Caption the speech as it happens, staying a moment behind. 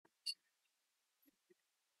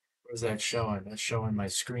Where's that showing? That's showing my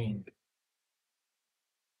screen.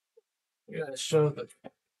 We gotta show the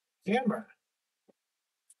camera.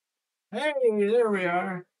 Hey, there we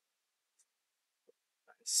are.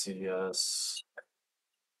 I see us.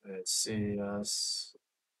 I see us.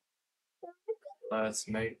 Let's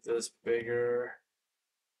make this bigger.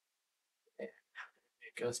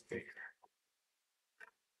 Make us bigger.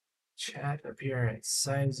 Chat appearance,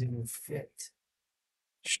 sizing fit.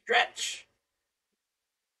 Stretch.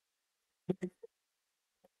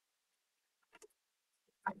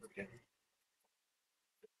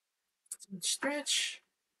 Stretch.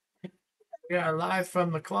 We are live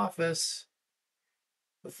from the Cloffice.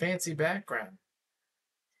 The fancy background.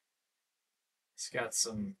 He's got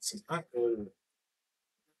some hot glue.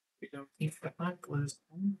 We don't eat the hot glue.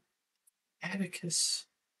 Atticus.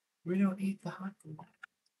 We don't eat the hot glue.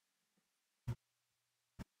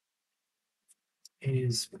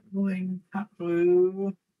 Is pulling hot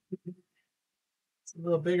glue. It's a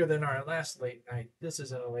little bigger than our last late night. This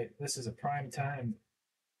is a prime time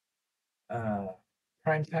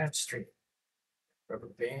stream. Rubber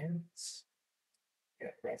bands.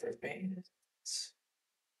 Got rubber bands.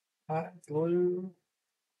 Hot glue.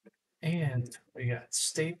 And we got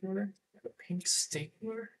stapler. A pink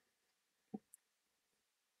stapler.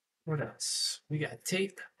 What else? We got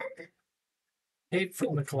tape. Tape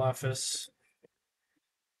from the Cloffice.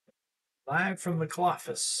 Live from the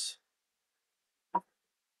Cloffice.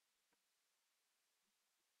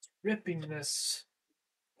 Ripping this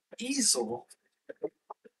easel.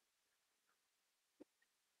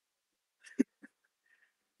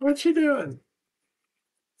 What you doing?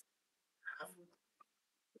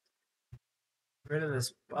 Rid of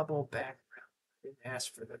this bubble background. I didn't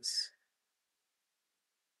ask for this.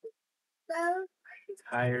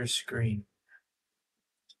 Higher screen.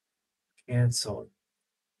 Cancelled.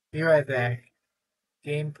 Be right back.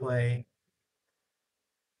 Gameplay.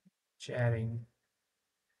 Chatting.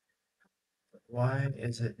 Why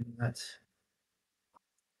is it not?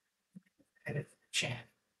 Edit chat.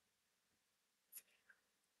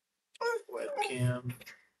 Webcam.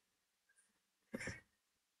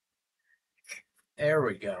 There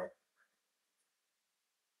we go.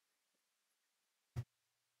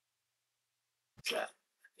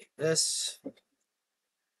 This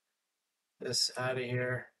out of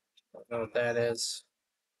here. Don't know what that is.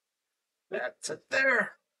 That's it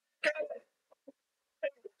there.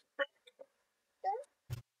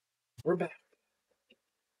 We're back.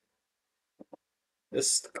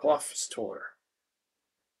 This is the Cloffice tour.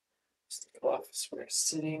 This is the Cloffice. We're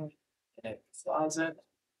sitting in a closet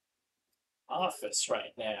office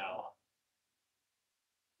right now.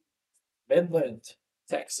 Midland,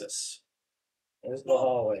 Texas. There's the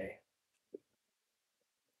hallway.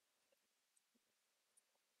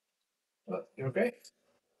 Oh, you okay?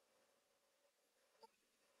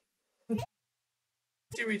 Do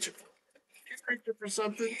you reach it for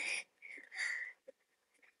something?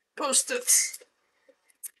 Post-its.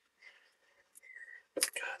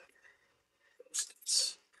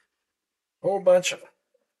 Post-its. Whole bunch of them.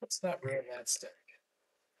 Let's not ruin that stack.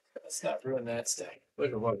 Let's not ruin that stack.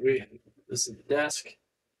 Look at what this is the desk.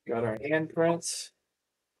 Got our handprints.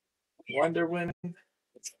 Wonder Woman.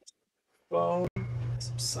 Phone.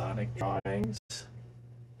 Some Sonic drawings.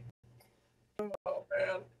 Oh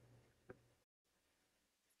man.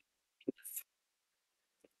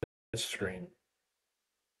 The screen.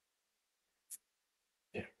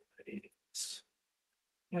 Yeah, not eating this.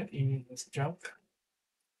 Not eating this junk.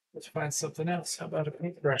 Let's find something else. How about a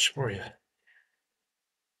paintbrush for you?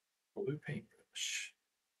 Blue paintbrush.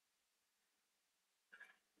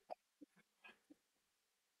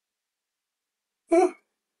 You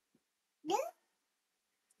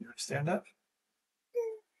want to stand up?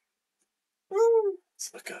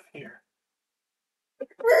 Let's look up here.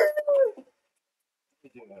 We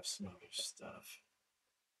do have some other stuff.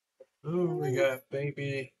 Ooh, we got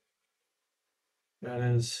baby. That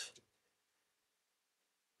is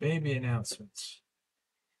baby announcements.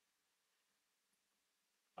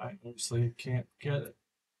 I obviously can't get it.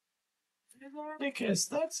 Atticus,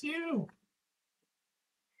 that's you.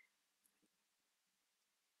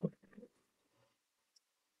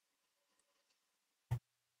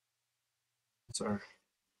 It's our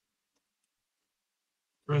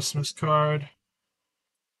Christmas card.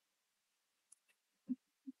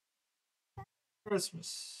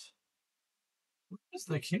 Christmas. Where's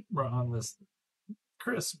the camera on this?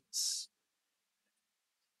 Christmas.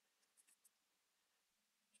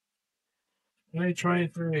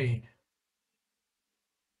 2023.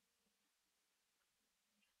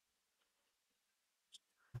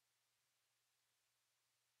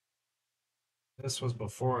 This was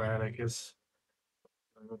before Atticus.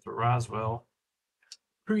 I went to Roswell.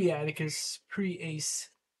 Pre-Atticus, pre-Ace,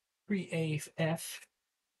 pre-AF,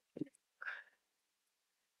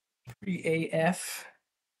 pre-AF.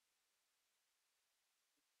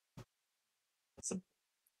 It's the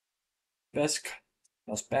best,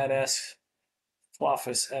 most badass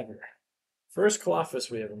Cloffice ever. First Cloffice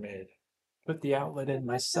we ever made. Put the outlet in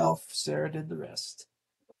myself. Sarah did the rest.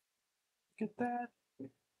 Look at that.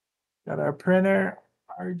 Got our printer,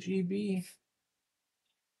 RGB,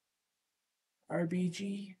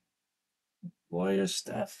 RBG, lawyer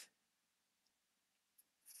stuff.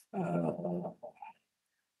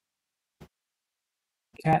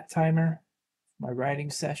 Cat timer, my writing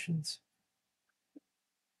sessions.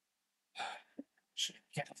 Should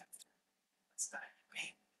get it. That's not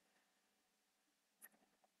me.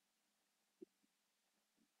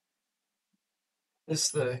 This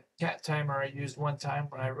is the cat timer I used one time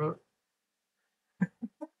when I wrote.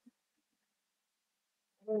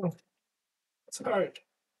 Oh, it's hard.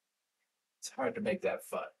 It's hard to make that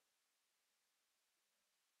fun.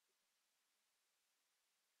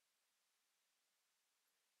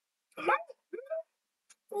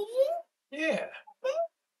 Yeah.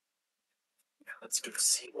 Let's go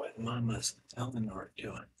see what Mama's Eleanor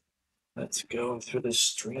doing. Let's go through the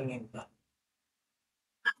stream.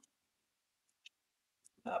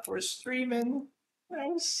 We're streaming.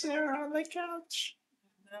 There's Sarah on the couch.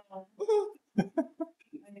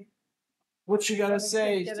 What you gotta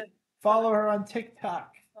say? Follow her on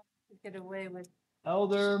TikTok. Get away with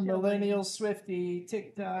Elder Millennial Swifty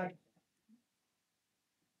TikTok.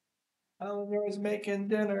 Eleanor's making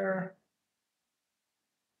dinner.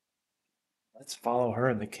 Let's follow her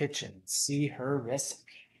in the kitchen. See her recipe.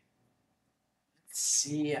 Let's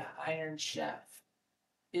see Iron Chef.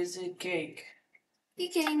 Is it cake? You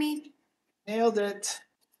kidding me? Nailed it.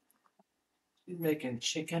 She's making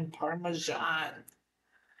chicken parmesan.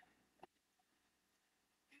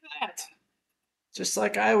 Look at that. Just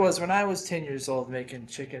like I was when I was 10 years old making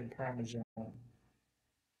chicken parmesan.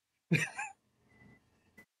 I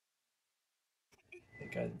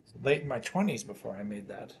think I was late in my 20s before I made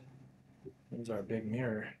that. There's our big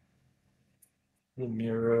mirror. The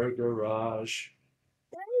mirror garage.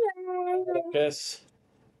 Atticus.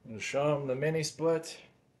 I'll show him the mini split.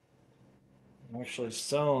 I'm actually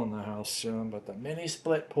selling the house soon, but the mini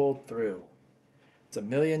split pulled through. It's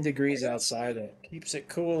 1,000,000 degrees outside and it keeps it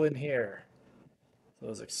cool in here. So it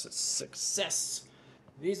was a success.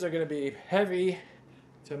 These are going to be heavy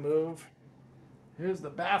to move. Here's the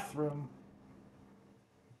bathroom.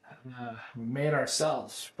 We made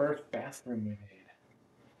ourselves. First bathroom we made.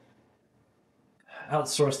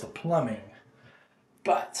 Outsourced the plumbing,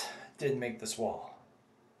 but did make this wall.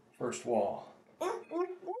 First wall.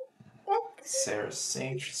 Sarah's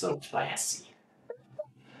saying she's so classy.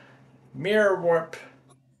 Mirror warp.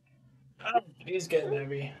 Oh, he's getting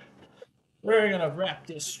heavy. We're gonna wrap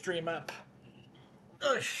this stream up.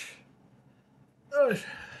 Ush. Ush.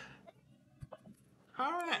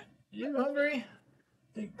 All right. You hungry?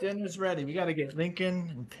 I think dinner's ready. We gotta get Lincoln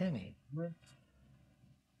and Penny. Let's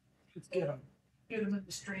get them. Get them in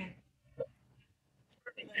the stream.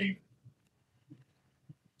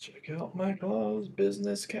 Check out my clothes.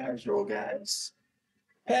 Business casual, guys.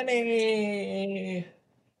 Penny.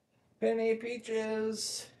 Penny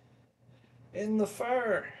Peaches. In the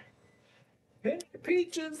fur. Penny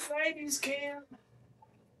Peaches, 90s can.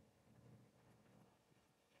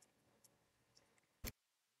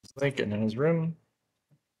 Lincoln in his room.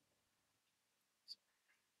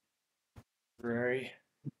 Library.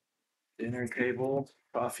 Dinner table.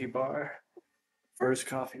 Coffee bar. First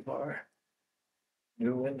coffee bar.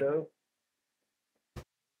 New window.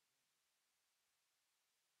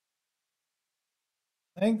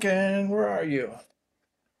 Lincoln, where are you?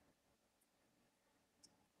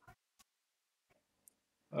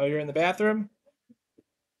 Oh, you're in the bathroom?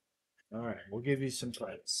 All right, we'll give you some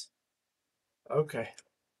place. Okay.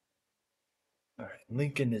 All right,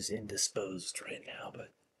 Lincoln is indisposed right now,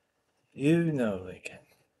 but you know Lincoln.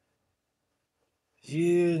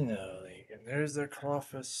 You know Lincoln. There's the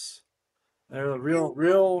Cloffice. There's a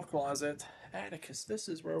real closet. Atticus, this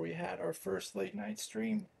is where we had our first late night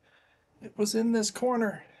stream. It was in this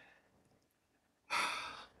corner.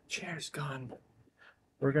 Chair's gone.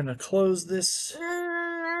 We're gonna close this.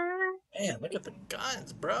 Man, look at the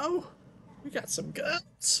guns, bro. We got some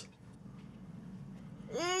guns.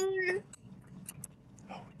 Oh,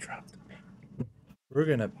 we dropped them. We're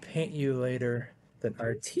gonna paint you later. An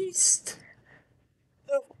artiste.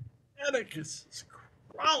 Oh, Atticus is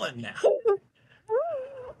crawling now.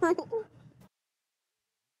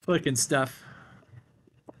 Flicking stuff.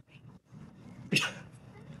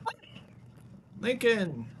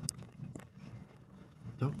 Lincoln!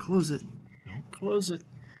 Don't close it. Don't close it.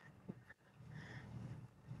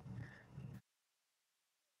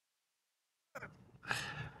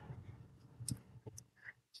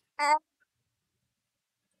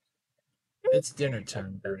 It's dinner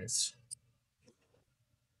time, Bruce.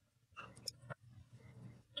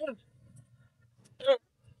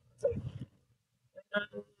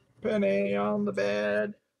 Penny on the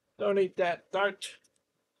bed. Don't eat that dart.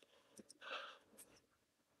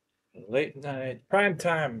 Late night, prime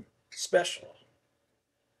time special.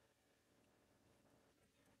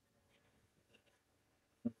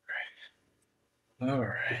 All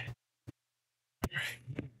right.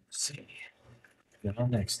 See you all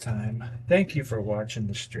next time. Thank you for watching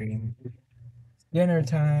the stream. Dinner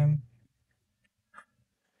time.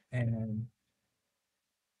 And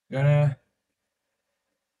gonna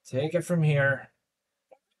take it from here.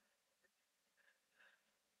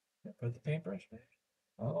 Put the paintbrush back.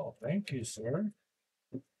 Oh, thank you, sir.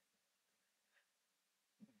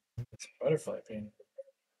 It's butterfly paint.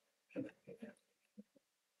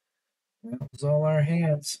 That was all our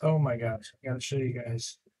hands. Oh my gosh. I gotta show you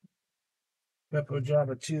guys. Beppo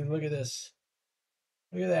Java 2. Look at this.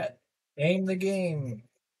 Look at that. Aim the game.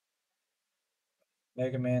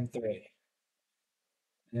 Mega Man 3.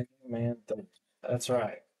 Mega Man 3. That's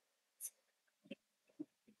right.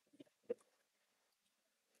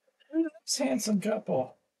 Who's this handsome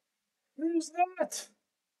couple? Who's that?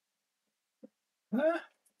 Huh?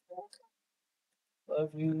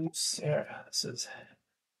 Love you, Sarah. This is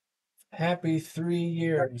happy 3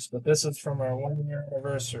 years, but this is from our 1 year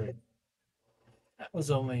anniversary. That was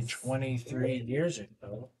only 23 years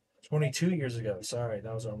ago. 22 years ago. Sorry,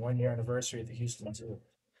 that was our 1 year anniversary at the Houston Zoo.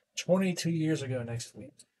 22 years ago next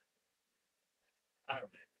week. All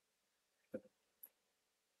right.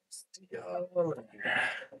 See y'all later.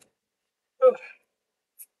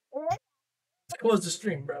 Close the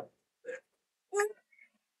stream, bro.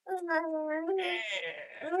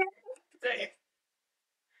 Hey.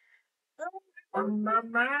 On my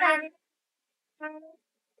mind.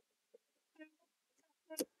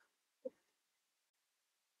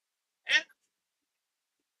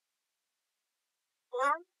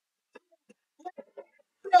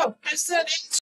 Bro, I said